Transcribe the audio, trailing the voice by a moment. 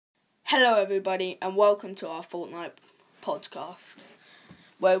Hello everybody and welcome to our Fortnite podcast,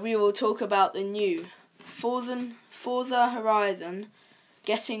 where we will talk about the new Forza Horizon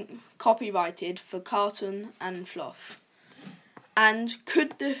getting copyrighted for cartoon and floss. And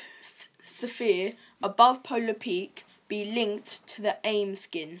could the sphere above Polar Peak be linked to the A.I.M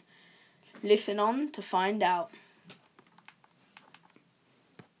skin? Listen on to find out.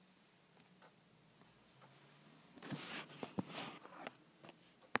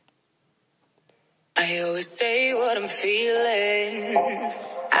 I always say what I'm feeling.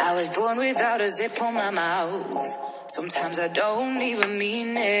 I was born without a zip on my mouth. Sometimes I don't even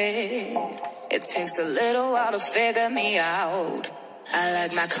mean it. It takes a little while to figure me out. I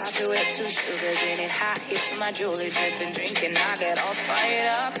like my coffee with 2 sugars in it, hot hits my jewelry dripping, drinking, I get all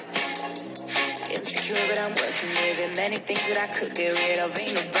fired up. Insecure, but I'm working with it. Many things that I could get rid of,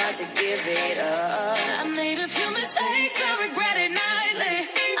 ain't about to give it up. I made a few mistakes, I regret it nightly.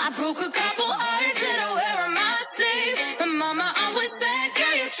 I broke a couple hearts that I wear on my sleeve. My mama always said,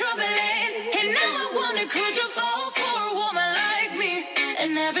 girl, you're troubling. And now I wonder, could you fall for a woman like me?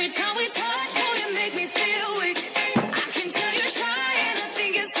 And every time we touch, boy, you make me feel weak. I can tell you're trying, I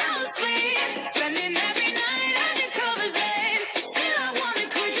think it sounds sweet. Spending every night undercover Zen. Still I wonder,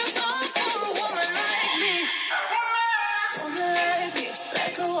 could you fall for a woman like me? Woman like me,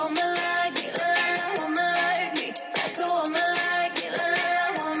 like a woman like me, like a woman like me, like a woman like me, like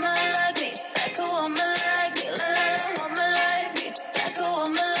a woman like me, like a woman like me, like a woman like me, like a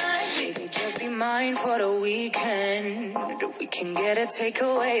woman like me. Baby, just be mine for the weekend. We can get a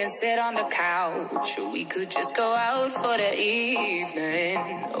takeaway and sit on the couch, or we could just go out for the evening.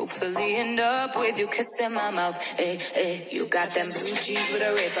 Hopefully end up with you kissing my mouth. Hey, hey, you got them blue jeans with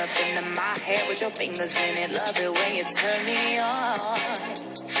a rip up into my hair with your fingers in it. Love it when you turn me on.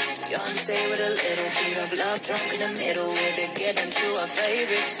 Beyonce with a little bit of love, drunk in the middle with it, get into our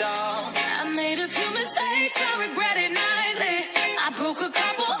favorite song. I made a few mistakes, I regret it nightly. I broke a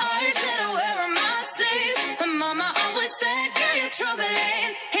couple hearts that I wear on my sleeve. My mama always said, girl, you're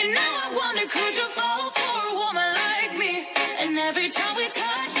troubling. And now I wonder, could you fall for a woman like me? And every time we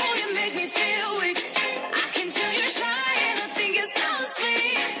touch, boy, you make me feel weak. I can tell you're trying, I think it sounds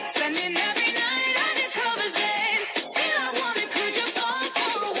sweet. Spending every night undercover Zen. Still I wonder, could you fall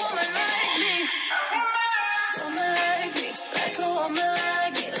for a woman like me? Woman like me, like a woman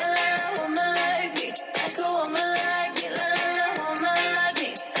like me, like a woman like me, like a woman like me, like a woman like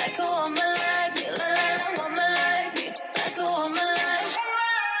me, like a woman like me, like a woman like me, like a woman like me.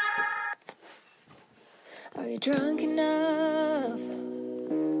 Are you drunk enough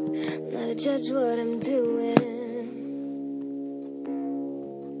not to judge what I'm doing?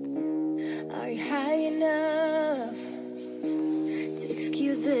 Are you high enough to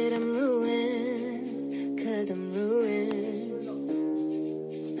excuse that I'm ruined? 'Cause I'm ruined.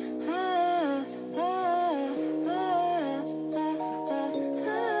 Ah, ah, ah, ah,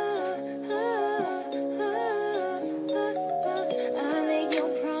 I make no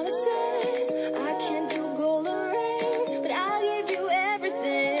promises, I can't do golden rings, but I'll give you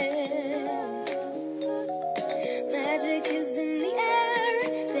everything. Magic is in the air,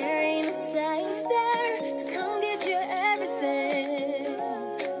 there ain't no science there, so come get you everything.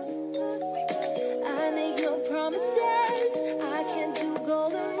 I make no promises, I can't do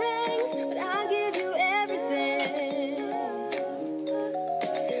golden rings, but I'll give you everything.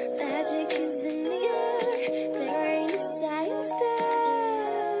 Magic is in the air, there ain't no science there.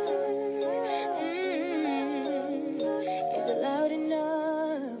 Is it loud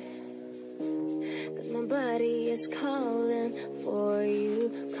enough? 'Cause my body is calling for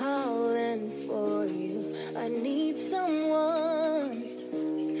you, calling for you. I need someone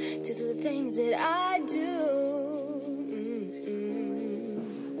to do the things that I do.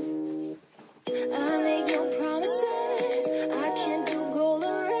 I make no promises, I can't do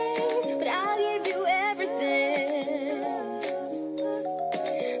golden rings, but I'll give you everything.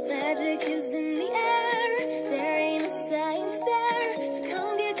 Magic is in the air, there ain't no science there, so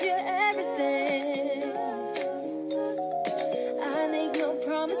come get you everything. I make no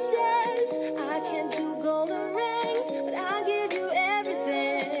promises, I can't do golden rings, but I'll give you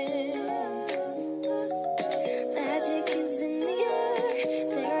everything. Magic is in the air,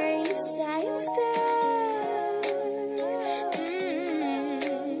 there ain't no science there.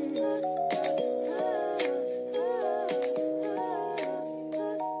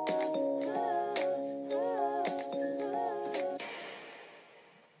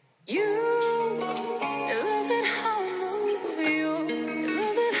 You love it how I move you. You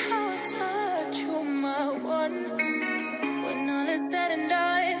love it how I touch you, my one. When all is said and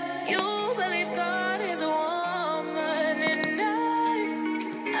done, you believe God is a woman, and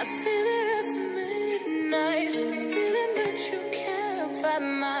I feel that you can't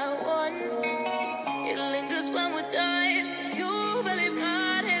find my one. It lingers when we're tired. You believe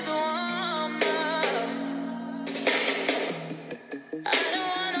God is a woman. I don't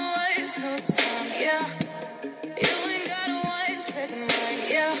wanna waste no time, yeah. You ain't gotta wait, take mine,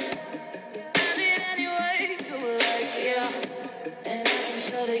 yeah. Have it any way you like, yeah. And I can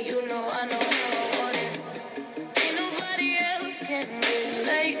tell that you know I know how I want it. Ain't nobody else can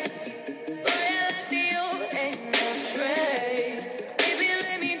relate. Boy, I like that you ain't afraid. Baby,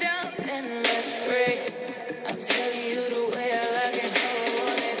 lay me down and let's pray. I'm telling you the way I like it, how I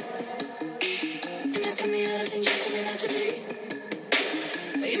want it. And I can be all the things you told me not to be.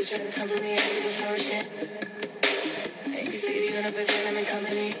 But you try to come for me, I give you flourishing. And you see the universe when I'm in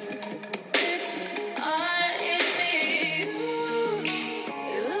company. It's all in me.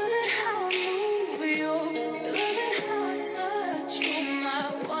 You love it how I move you. You love it how I touch you, my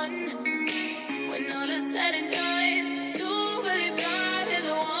one. When all is said and done, you believe God is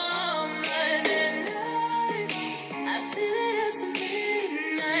a woman. And I feel it after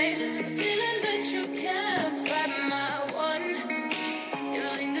midnight. A feeling that you can't find my one. It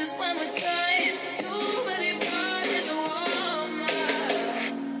lingers when we're tired. You believe God is a woman.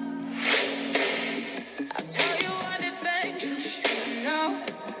 I'll tell you what the things you should know.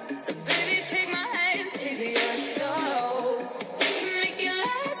 So baby, take my hand, take your soul. To make it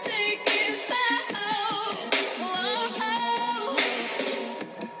last, take it slow. Whoa.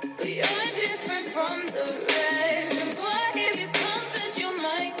 But you're different from the rest. And boy, if you confess, you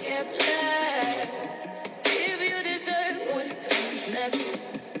might get blessed. If you deserve what comes next,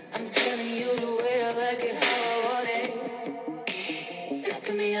 I'm telling you the way I like it, how I want it. And I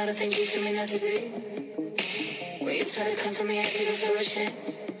can be all the things you told me not to be. When you try to come for me, I keep it flourishing.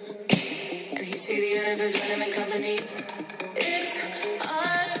 And you see the universe when I'm in company. It's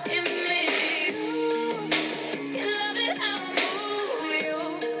all in me. You love it how I move you.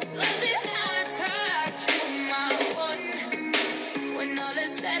 Love it how I touch you, my one. When all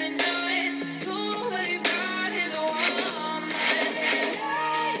is said and done, you believe God is a woman. And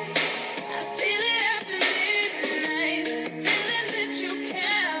I feel it after midnight. Feeling that you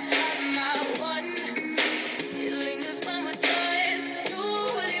can't find my one. It lingers when we're tired. You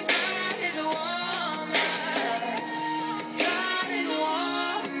believe God is a woman. God is a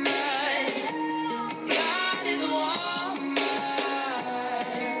woman. God is a woman.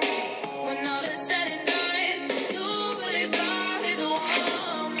 When all is said and done, you believe God is a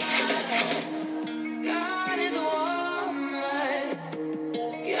woman. God is a woman.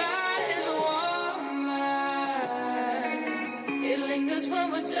 God is a woman. It lingers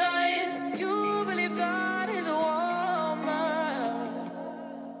when we're tired. You believe God is a woman.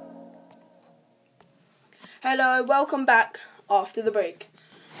 Hello, welcome back after the break.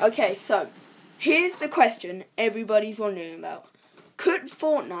 Okay, so here's the question everybody's wondering about. Could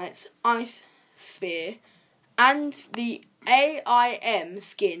Fortnite's ice sphere and the A.I.M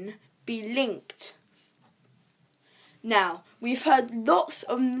skin be linked? Now, we've heard lots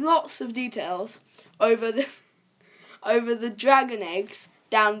of details over the dragon eggs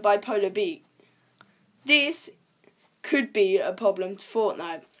down by Polar Beach. This could be a problem to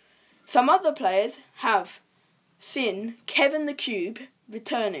Fortnite. Some other players have seen Kevin the Cube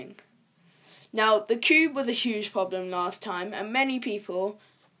returning. Now, the cube was a huge problem last time, and many people,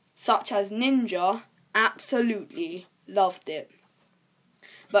 such as Ninja, absolutely loved it.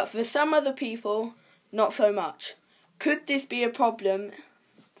 But for some other people, not so much. Could this be a problem?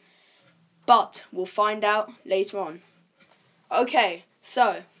 But we'll find out later on. Okay,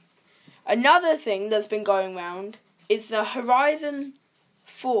 so another thing that's been going around is the Horizon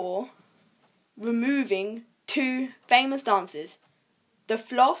 4 removing two famous dances. The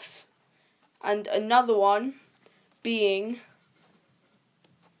floss and another one being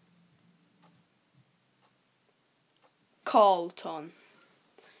Carlton.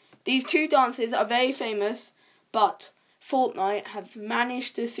 These two dances are very famous, but Fortnite have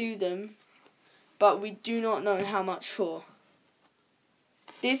managed to sue them, but we do not know how much for.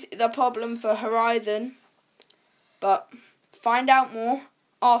 This is a problem for Horizon, but find out more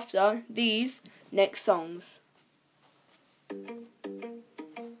after these next songs.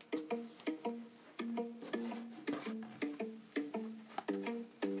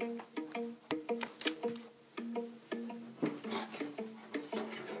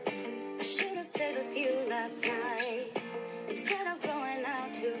 I should have stayed with you last night instead of going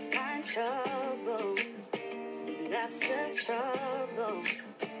out to find trouble. That's just trouble.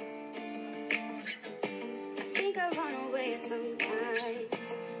 I think I run away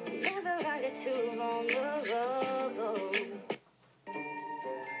sometimes. Never ride it too vulnerable.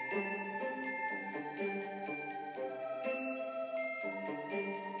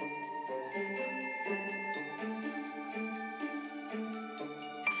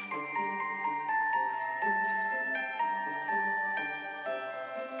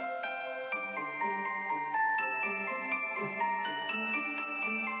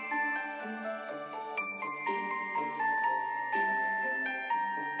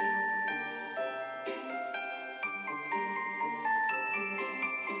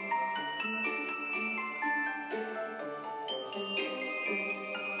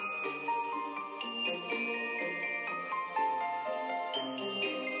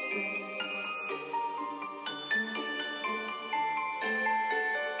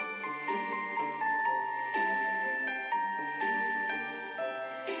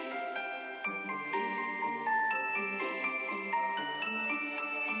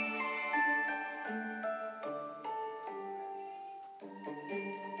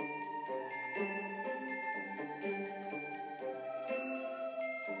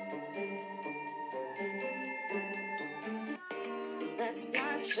 that's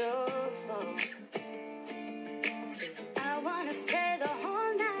not your fault. I wanna stay the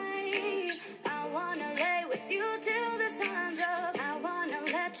whole night. I wanna lay with you till the sun's up. I wanna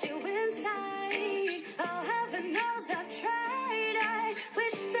let you inside. Oh, heaven knows I've tried. I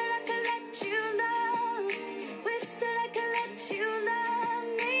wish that I could let you love. Wish that I could let you love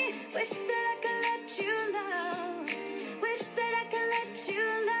me. Wish that I could let you love. Wish that I could let you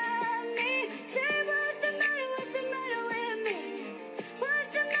love me. Say what's the matter with me? What's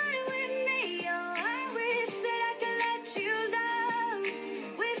the matter with me? Oh, I wish that I could let you love.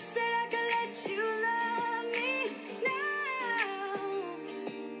 Wish that I could let you love me now.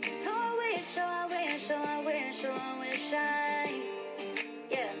 Oh, I wish, oh, I wish, oh, I wish, oh, I wish yeah,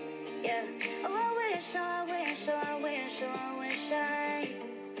 yeah. Oh, I wish, oh, I wish, oh, I wish, oh, I wish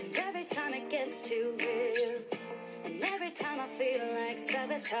and every time it gets too real, and every time I feel like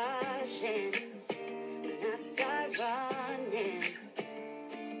sabotaging, when I start running,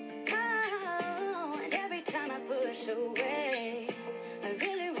 oh, and every time I push away, I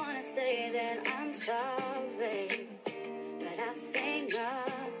really wanna say that I'm sorry, but I say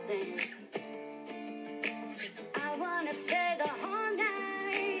nothing. I wanna stay the whole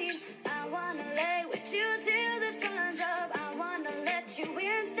night. I wanna lay with you till the sun's up. I wanna let you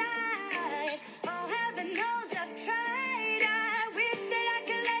inside. Oh, heaven knows I've tried. I wish that I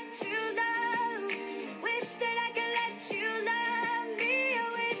could let you love. Wish that I could let you love me. I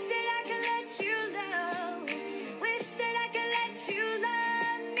wish that I could let you love. Wish that I could let you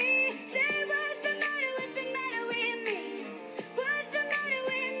love me. Say what's the matter with me? What's the matter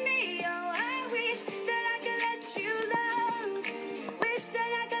with me? Oh, I wish that I could let you love. Wish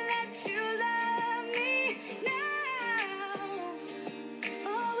that I could let you love me now. Oh,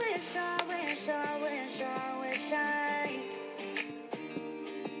 I wish, oh, I wish, oh, I wish, oh, I wish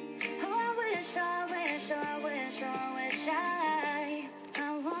oh, I wish, oh, I wish, oh, I wish, oh, I wish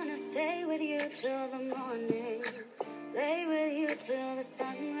I wanna stay with you till the morning. Lay with you till the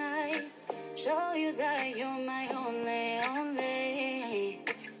sunrise. Show you that you're my only.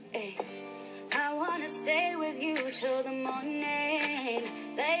 Hey. I wanna stay with you till the morning.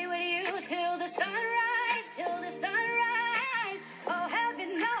 Lay with you till the sunrise, Oh,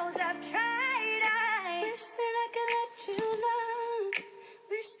 heaven knows I've tried. I wish that I could let you love.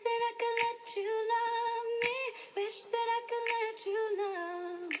 Wish that I could let you love me. Wish that I could let you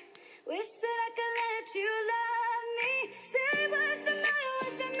love. Wish that I could let you love me. Say what's the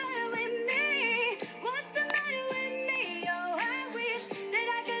matter with me? What's the matter with me? Oh, I wish that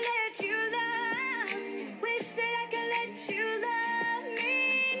I could let you love. Wish that I could let you love me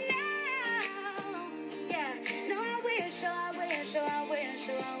now. Yeah, no, I wish, oh, I wish, oh, I wish,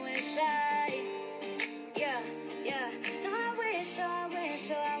 oh, I wish yeah, yeah. No, I wish, oh, I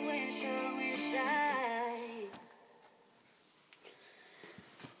wish, oh, I wish, oh, I wish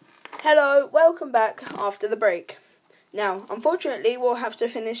Hello, welcome back after the break. Now, unfortunately, we'll have to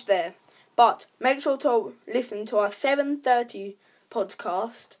finish there, but make sure to listen to our 7:30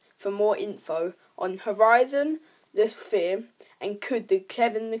 podcast for more info on Horizon, the Sphere, and could the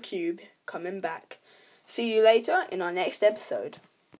Kevin the Cube coming back. See you later in our next episode.